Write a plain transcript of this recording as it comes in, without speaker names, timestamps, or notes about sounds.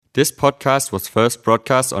This podcast was first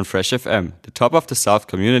broadcast on Fresh FM, the top of the South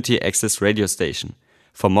community access radio station.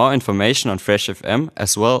 For more information on Fresh FM,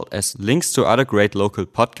 as well as links to other great local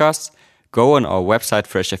podcasts, go on our website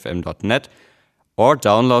freshfm.net or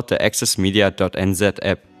download the accessmedia.nz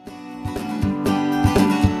app.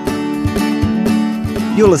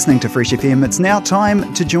 You're listening to Fresh FM. It's now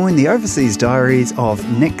time to join the overseas diaries of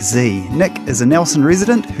Nick Z. Nick is a Nelson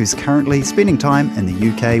resident who's currently spending time in the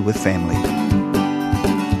UK with family.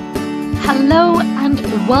 Hello and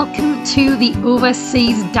welcome to the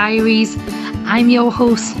Overseas Diaries. I'm your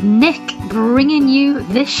host Nick, bringing you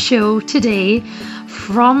this show today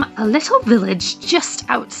from a little village just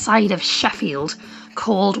outside of Sheffield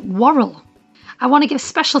called Worrell. I want to give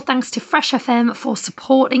special thanks to Fresh FM for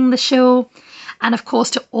supporting the show, and of course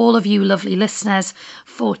to all of you lovely listeners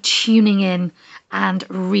for tuning in and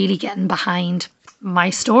really getting behind my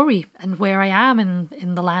story and where I am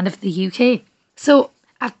in the land of the UK. So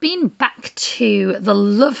I've been back to the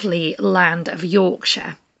lovely land of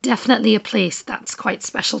Yorkshire. Definitely a place that's quite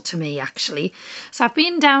special to me, actually. So I've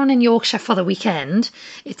been down in Yorkshire for the weekend.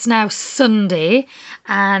 It's now Sunday,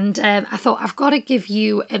 and I thought I've got to give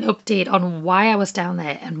you an update on why I was down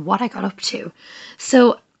there and what I got up to.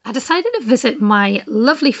 So I decided to visit my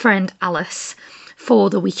lovely friend Alice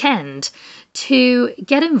for the weekend to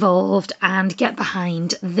get involved and get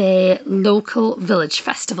behind their local village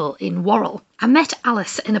festival in Worrell. I met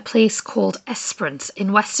Alice in a place called Esperance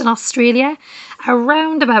in Western Australia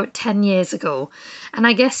around about 10 years ago. And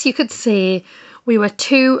I guess you could say we were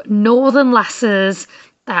two northern lasses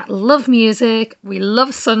that love music, we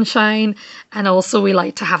love sunshine, and also we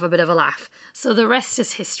like to have a bit of a laugh. So the rest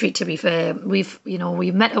is history, to be fair. We've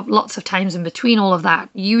met up lots of times in between all of that,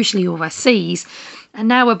 usually overseas. And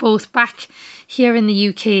now we're both back here in the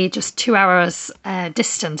UK, just 2 hours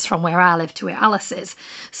distance from where I live to where Alice is.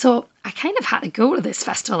 So I kind of had to go to this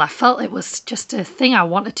festival. I felt it was just a thing I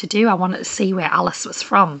wanted to do. I wanted to see where Alice was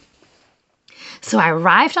from. So I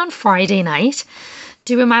arrived on Friday night,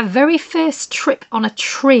 doing my very first trip on a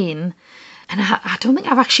train. And I don't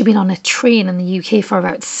think I've actually been on a train in the UK for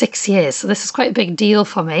about 6 years. So this is quite a big deal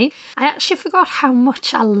for me. I actually forgot how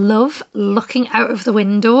much I love looking out of the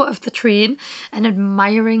window of the train and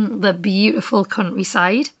admiring the beautiful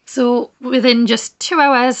countryside. So within just 2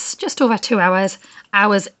 hours, just over 2 hours, I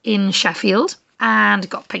was in Sheffield and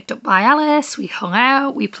got picked up by Alice. We hung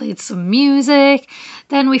out, we played some music.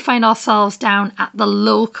 Then we find ourselves down at the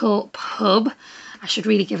local pub. I should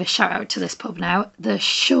really give a shout out to this pub now, the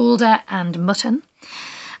Shoulder and Mutton.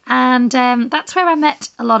 And that's where I met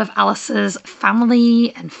a lot of Alice's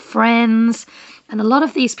family and friends. And a lot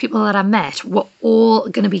of these people that I met were all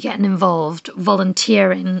going to be getting involved,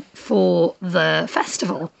 volunteering for the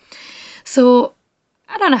festival. So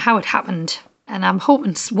I don't know how it happened, and I'm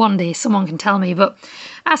hoping one day someone can tell me, but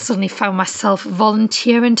I suddenly found myself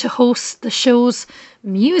volunteering to host the show's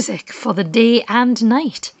music for the day and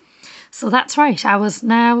night. So that's right, I was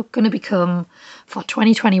now going to become, for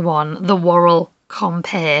 2021, the Worrell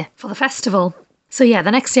compere for the festival. So yeah,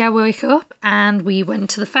 the next day I woke up and we went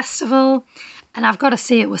to the festival, and I've got to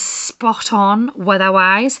say it was spot on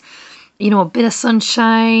weather-wise. You know, a bit of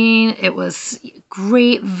sunshine, it was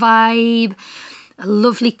great vibe, a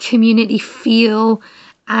lovely community feel.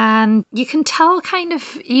 And you can tell kind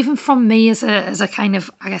of, even from me as a kind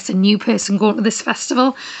of, I guess, a new person going to this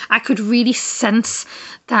festival, I could really sense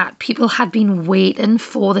that people had been waiting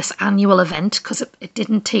for this annual event because it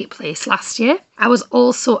didn't take place last year. I was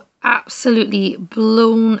also absolutely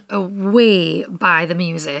blown away by the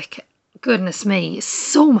music. Goodness me,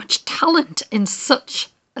 so much talent in such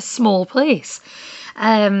a small place.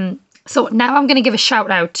 So now I'm going to give a shout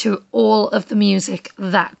out to all of the music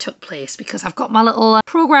that took place, because I've got my little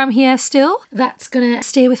program here still that's going to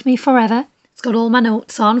stay with me forever. It's got all my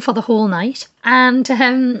notes on for the whole night. And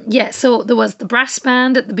so there was the brass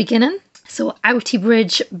band at the beginning. So Outy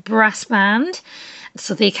Bridge Brass Band.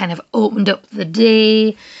 So they kind of opened up the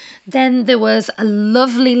day. Then there was a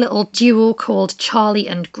lovely little duo called Charlie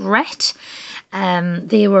and Gret.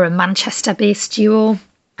 They were a Manchester-based duo.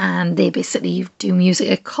 And they basically do music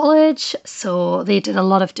at college, so they did a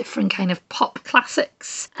lot of different kind of pop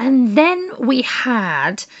classics. And then we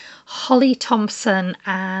had Holly Thompson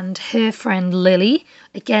and her friend Lily,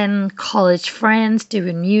 again, college friends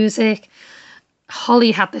doing music.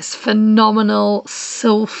 Holly had this phenomenal,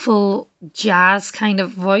 soulful jazz kind of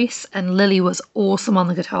voice, and Lily was awesome on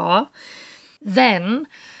the guitar. Then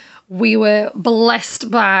we were blessed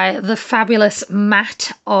by the fabulous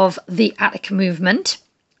Matt of the Attic Movement.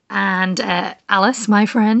 And Alice, my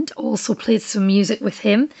friend, also played some music with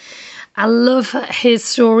him. I love his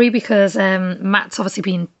story because Matt's obviously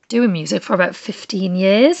been doing music for about 15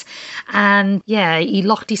 years. And yeah, he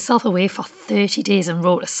locked himself away for 30 days and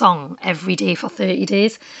wrote a song every day for 30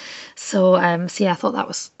 days. So, yeah, I thought that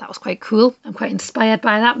was quite cool. I'm quite inspired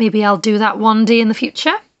by that. Maybe I'll do that one day in the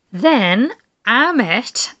future. Then I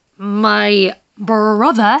met my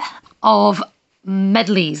brother of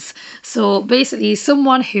medleys. So basically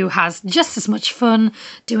someone who has just as much fun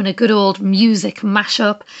doing a good old music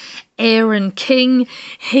mashup. Aaron King,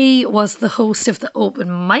 he was the host of the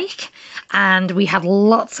open mic, and we had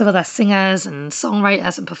lots of other singers and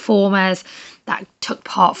songwriters and performers that took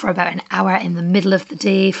part for about an hour in the middle of the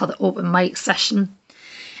day for the open mic session.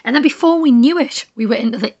 And then before we knew it, we were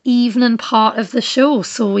into the evening part of the show.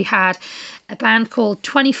 So we had a band called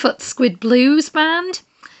 20 Foot Squid Blues Band.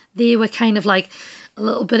 They were kind of like a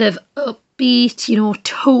little bit of upbeat,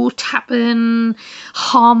 toe tapping,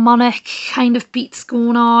 harmonic kind of beats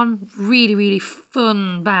going on. Really, really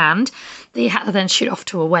fun band. They had to then shoot off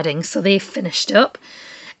to a wedding, so they finished up.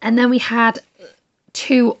 And then we had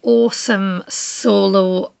two awesome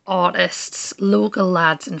solo artists, local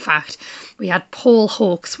lads, in fact. We had Paul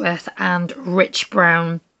Hawksworth and Rich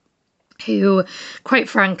Brown, who, quite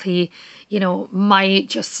frankly, my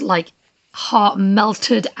just like heart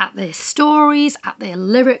melted at their stories, at their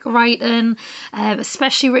lyric writing,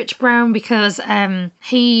 especially Rich Brown, because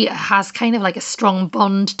he has kind of like a strong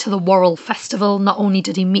bond to the Worrell Festival. Not only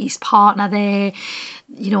did he meet his partner there,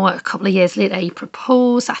 a couple of years later he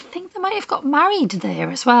proposed. I think they might have got married there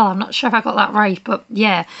as well. I'm not sure if I got that right, but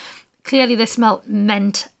yeah, clearly this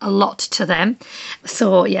meant a lot to them.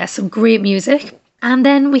 So yeah, some great music. And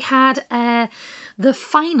then we had the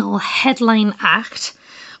final headline act,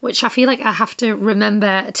 which I feel like I have to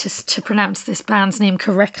remember to pronounce this band's name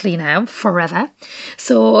correctly now, forever.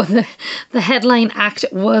 So the headline act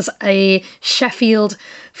was a Sheffield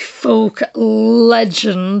folk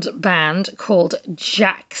legend band called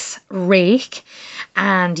Jack's Rake.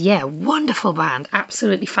 And yeah, wonderful band,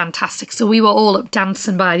 absolutely fantastic. So we were all up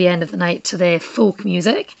dancing by the end of the night to their folk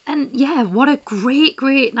music. And yeah, what a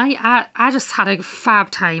great night. I just had a fab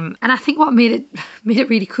time. And I think what made it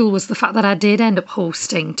really cool was the fact that I did end up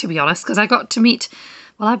hosting, to be honest, because I got to meet,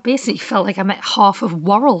 well, I basically felt like I met half of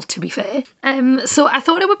Worrell, to be fair. So I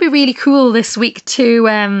thought it would be really cool this week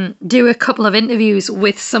to do a couple of interviews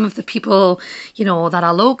with some of the people, that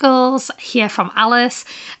are locals, hear from Alice,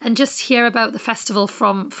 and just hear about the festival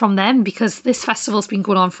from them, because this festival's been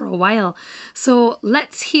going on for a while. So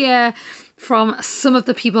let's hear from some of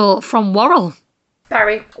the people from Worrell.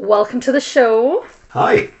 Barry, welcome to the show.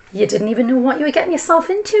 Hi. You didn't even know what you were getting yourself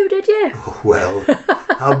into, did you? Oh, well,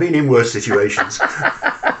 I've been in worse situations.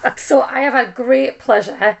 So I have a great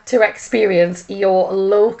pleasure to experience your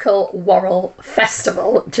local Worrell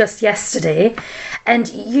festival just yesterday. And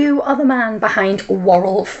you are the man behind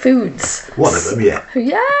Worrell Foods. One of them, yeah.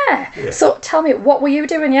 Yeah. So tell me, what were you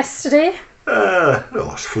doing yesterday? I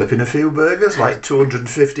was flipping a few burgers, like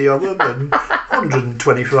 250 of them, and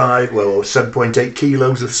 125, 7.8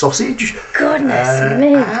 kilos of sausage. Goodness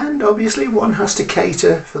me. And obviously one has to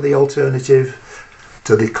cater for the alternative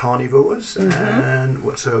to the carnivores. Mm-hmm.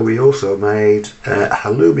 And so we also made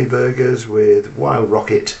halloumi burgers with wild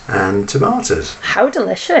rocket and tomatoes. How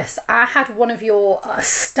delicious. I had one of your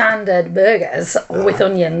standard burgers with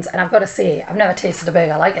onions, and I've got to say, I've never tasted a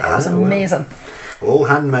burger like it. It was amazing. All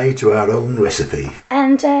handmade to our own recipe.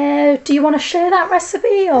 And do you want to share that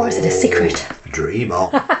recipe, or is it a secret? Dream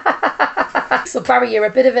on. So Barry, you're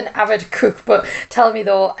a bit of an avid cook, but tell me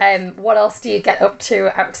though, what else do you get up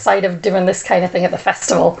to outside of doing this kind of thing at the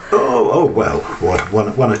festival?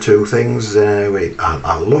 One or two things. I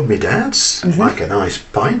love my dad's, like a nice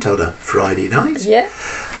pint on a Friday night. Yeah.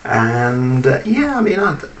 And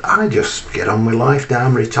I just get on with life. Now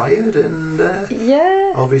I'm retired, and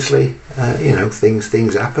obviously,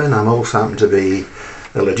 things happen. I'm also happen to be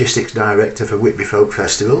the logistics director for Whitby Folk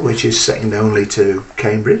Festival, which is second only to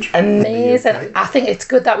Cambridge. Amazing. I think it's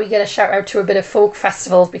good that we get a shout out to a bit of folk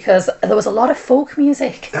festivals, because there was a lot of folk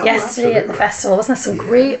music yesterday at the festival, wasn't there? Some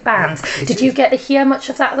great bands. Did you get to hear much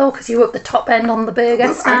of that though, because you were up the top end on the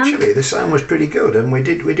burger stand? Actually, the sound was pretty good, and we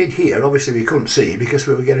did hear. Obviously we couldn't see because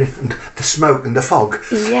we were getting the smoke and the fog.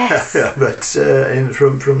 Yes. But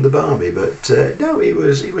from the Barbie, but no, it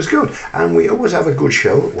was good, and we always have a good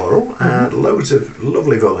show at Worrell, and loads of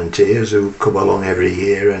lovely volunteers who come along every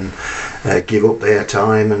year and give up their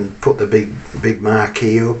time and put the big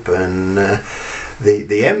marquee up, and the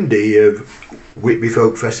MD of Whitby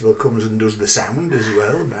Folk Festival comes and does the sound as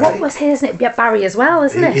well. Barry. What was his name? Barry as well,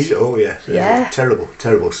 isn't it? Oh yeah.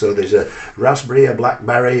 Terrible. So there's a raspberry, a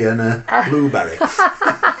blackberry, and a blueberry.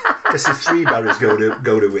 This is 3 Barrys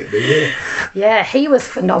go to Whitby, yeah. Yeah, he was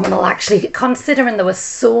phenomenal, actually, considering there were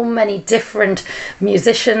so many different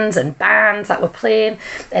musicians and bands that were playing,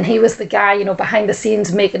 and he was the guy, you know, behind the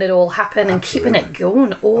scenes making it all happen and keeping it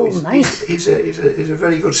going all night. He's a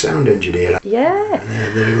very good sound engineer. Yeah. They're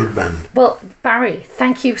a very good band. Well, Barry,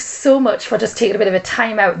 thank you so much for just taking a bit of a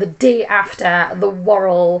time out the day after the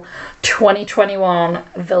Worrell 2021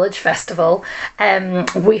 Village Festival.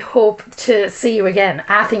 We hope to see you again.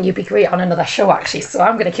 I think you'd be great on another show, actually, so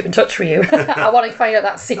I'm going to keep in touch with you. I want to find out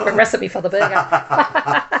that secret recipe for the burger.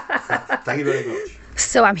 Thank you very much.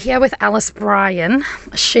 So I'm here with Alice Bryan.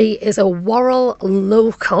 She is a Worrell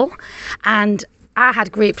local, and I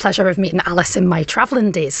had great pleasure of meeting Alice in my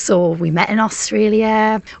travelling days. So we met in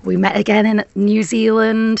Australia, we met again in New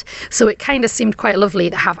Zealand. So it kind of seemed quite lovely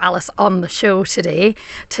to have Alice on the show today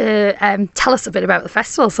to tell us a bit about the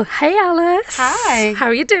festival. So hey Alice. Hi. How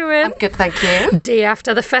are you doing? I'm good, thank you. Day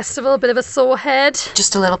after the festival, a bit of a sore head.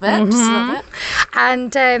 Just a little bit, just a little bit.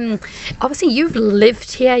 And obviously you've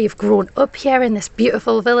lived here, you've grown up here in this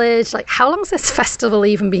beautiful village. Like, how long's this festival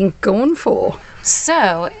even been going for?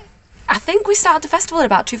 So, I think we started the festival in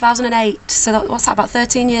about 2008, so what's that, about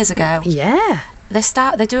 13 years ago? Yeah.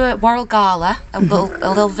 They do a Worrell Gala, a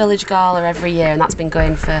little village gala every year, and that's been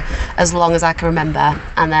going for as long as I can remember.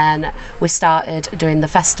 And then we started doing the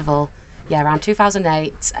festival, around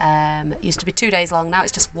 2008. It used to be 2 days long, now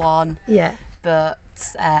it's just one. Yeah. But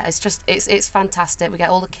it's fantastic. We get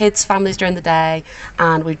all the kids' families during the day,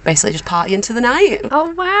 and we basically just party into the night. Oh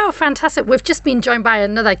wow, fantastic. We've just been joined by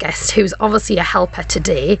another guest who's obviously a helper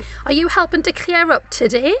today. Are you helping to clear up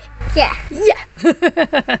today? Yeah.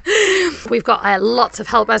 We've got lots of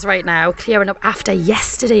helpers right now clearing up after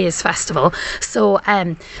yesterday's festival. So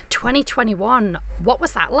 2021, what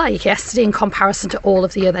was that like yesterday in comparison to all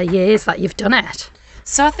of the other years that you've done it?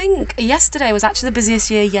 So I think yesterday was actually the busiest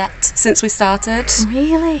year yet since we started.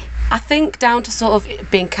 Really? I think down to sort of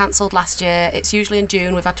being cancelled last year. It's usually in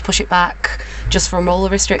June. We've had to push it back just from all the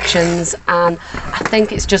restrictions, and I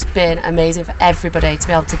think it's just been amazing for everybody to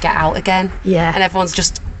be able to get out again. Yeah. And everyone's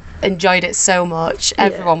just enjoyed it so much.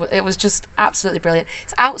 It was just absolutely brilliant.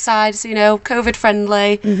 It's outside, so COVID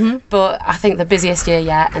friendly, but I think the busiest year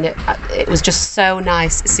yet, and it was just so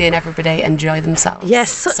nice seeing everybody enjoy themselves.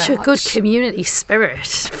 Yes, such a good community spirit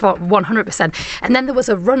for 100%. And then there was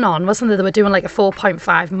a run on, wasn't there? They were doing like a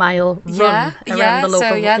 4.5 mile run around the local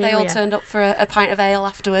area. They all turned up for a pint of ale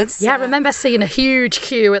afterwards. Yeah, I remember seeing a huge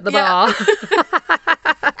queue at the bar.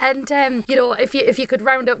 And if you could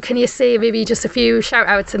round up, can you say maybe just a few shout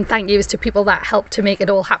outs and thank yous to people that helped to make it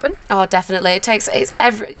all happen? Oh, definitely.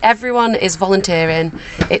 Everyone is volunteering.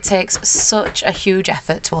 It takes such a huge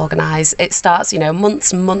effort to organise. It starts,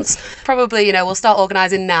 months and months. Probably, we'll start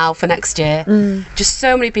organising now for next year. Just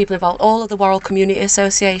so many people involved. All of the Worrell Community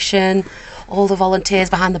Association, all the volunteers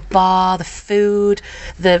behind the bar, the food,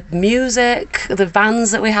 the music, the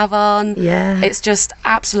bands that we have on. Yeah. It's just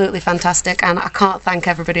absolutely fantastic, and I can't thank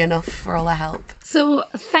everybody enough for all their help. So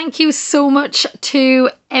thank you so much to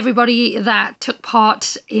everybody that took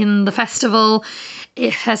part in the festival.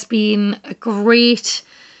 It has been a great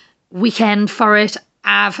weekend for it.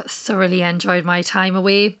 I've thoroughly enjoyed my time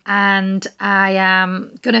away, and I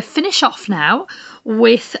am going to finish off now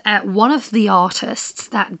with one of the artists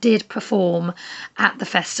that did perform at the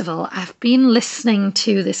festival. I've been listening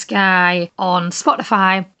to this guy on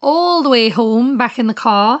Spotify all the way home back in the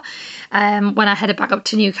car when I headed back up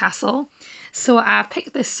to Newcastle. So I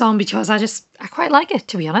picked this song because I quite like it,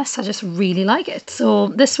 to be honest. I just really like it. So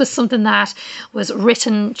this was something that was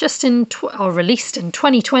written just released in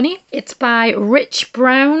 2020. It's by Rich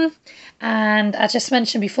Brown. And as I just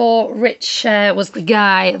mentioned before, Rich was the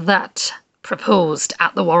guy that proposed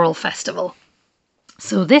at the Worrell Festival.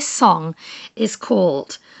 So this song is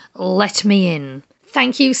called Let Me In.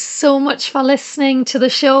 Thank you so much for listening to the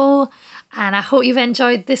show, and I hope you've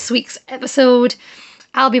enjoyed this week's episode.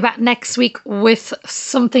 I'll be back next week with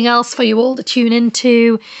something else for you all to tune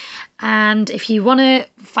into. And if you want to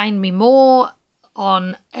find me more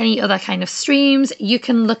on any other kind of streams, you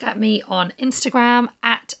can look at me on Instagram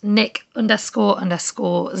at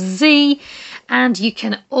Nick__Z. And you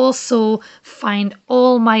can also find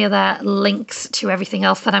all my other links to everything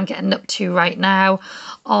else that I'm getting up to right now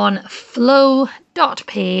on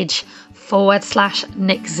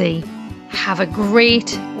flow.page/NickZ. Have a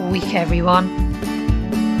great week, everyone.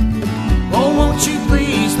 Oh, won't you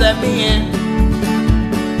please let me in?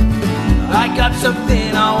 I got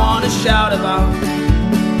something I want to shout about.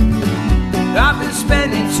 I've been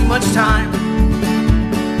spending too much time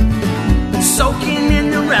soaking in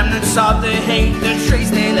the remnants of the hate, the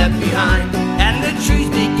trace they left behind, and the trees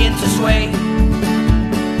begin to sway.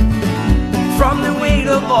 from the weight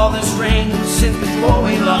of all this rain since before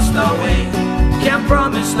we lost our way. Can't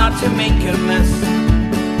promise not to make a mess.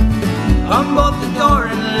 Unbolt the door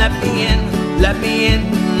and let me in, let me in,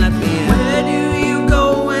 let me in. Where do you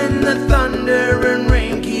go when the thunder and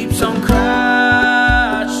rain keeps on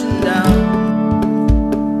crashing down?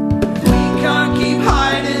 We can't keep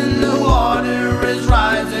hiding, the water is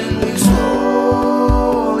rising, we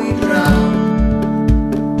slowly drown.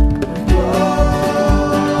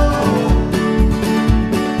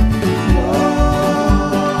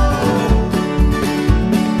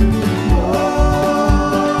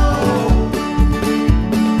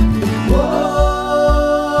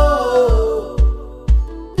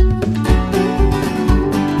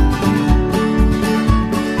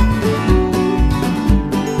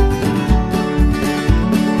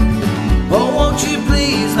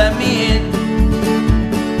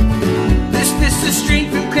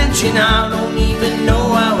 I don't even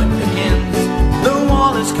know how it begins. The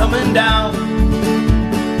wall is coming down.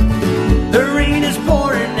 The rain is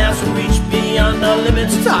pouring as we reach beyond our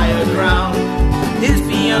limits. Higher ground is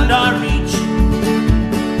beyond our reach.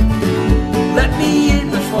 Let me in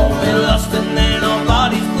before we're lost and then our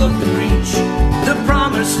bodies look to reach the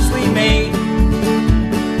promises we made.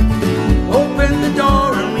 Open the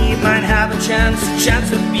door and we might have a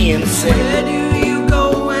chance of being saved. Where do you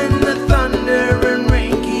go when the thunder and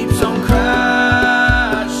rain keeps on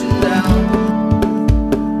crashing down?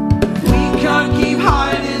 We can't keep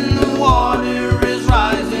hiding, the water is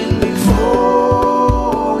rising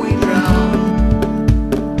before we drown.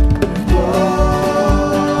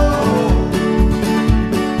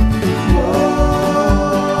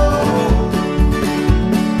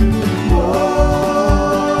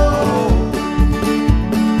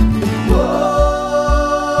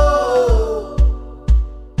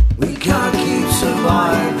 We can't keep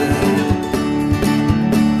surviving.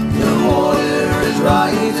 The water is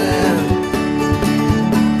rising.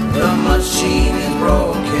 The machine is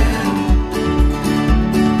broken.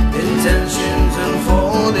 Intentions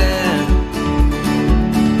unfolding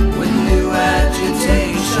with new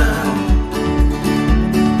agitation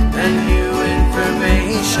and new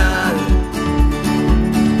information.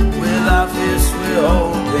 With our fists we're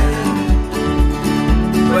open,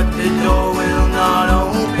 but the door will not open.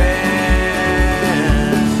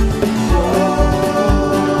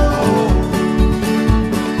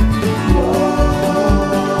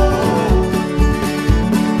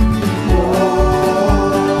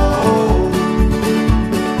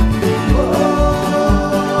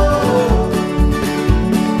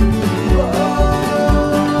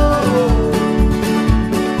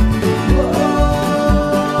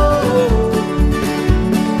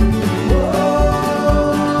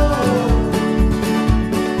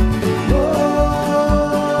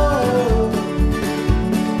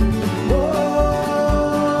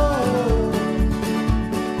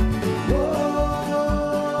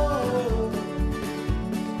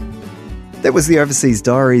 That was the Overseas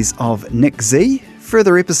Diaries of Nick Z.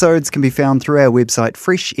 Further episodes can be found through our website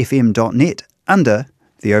freshfm.net under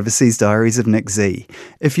the Overseas Diaries of Nick Z.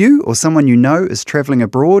 If you or someone you know is travelling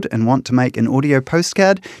abroad and want to make an audio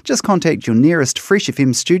postcard, just contact your nearest Fresh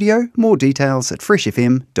FM studio. More details at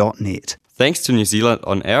freshfm.net. Thanks to New Zealand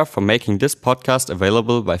On Air for making this podcast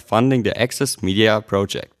available by funding the Access Media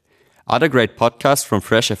project. Other great podcasts from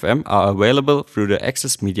Fresh FM are available through the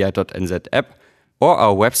accessmedia.nz app or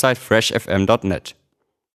our website freshfm.net.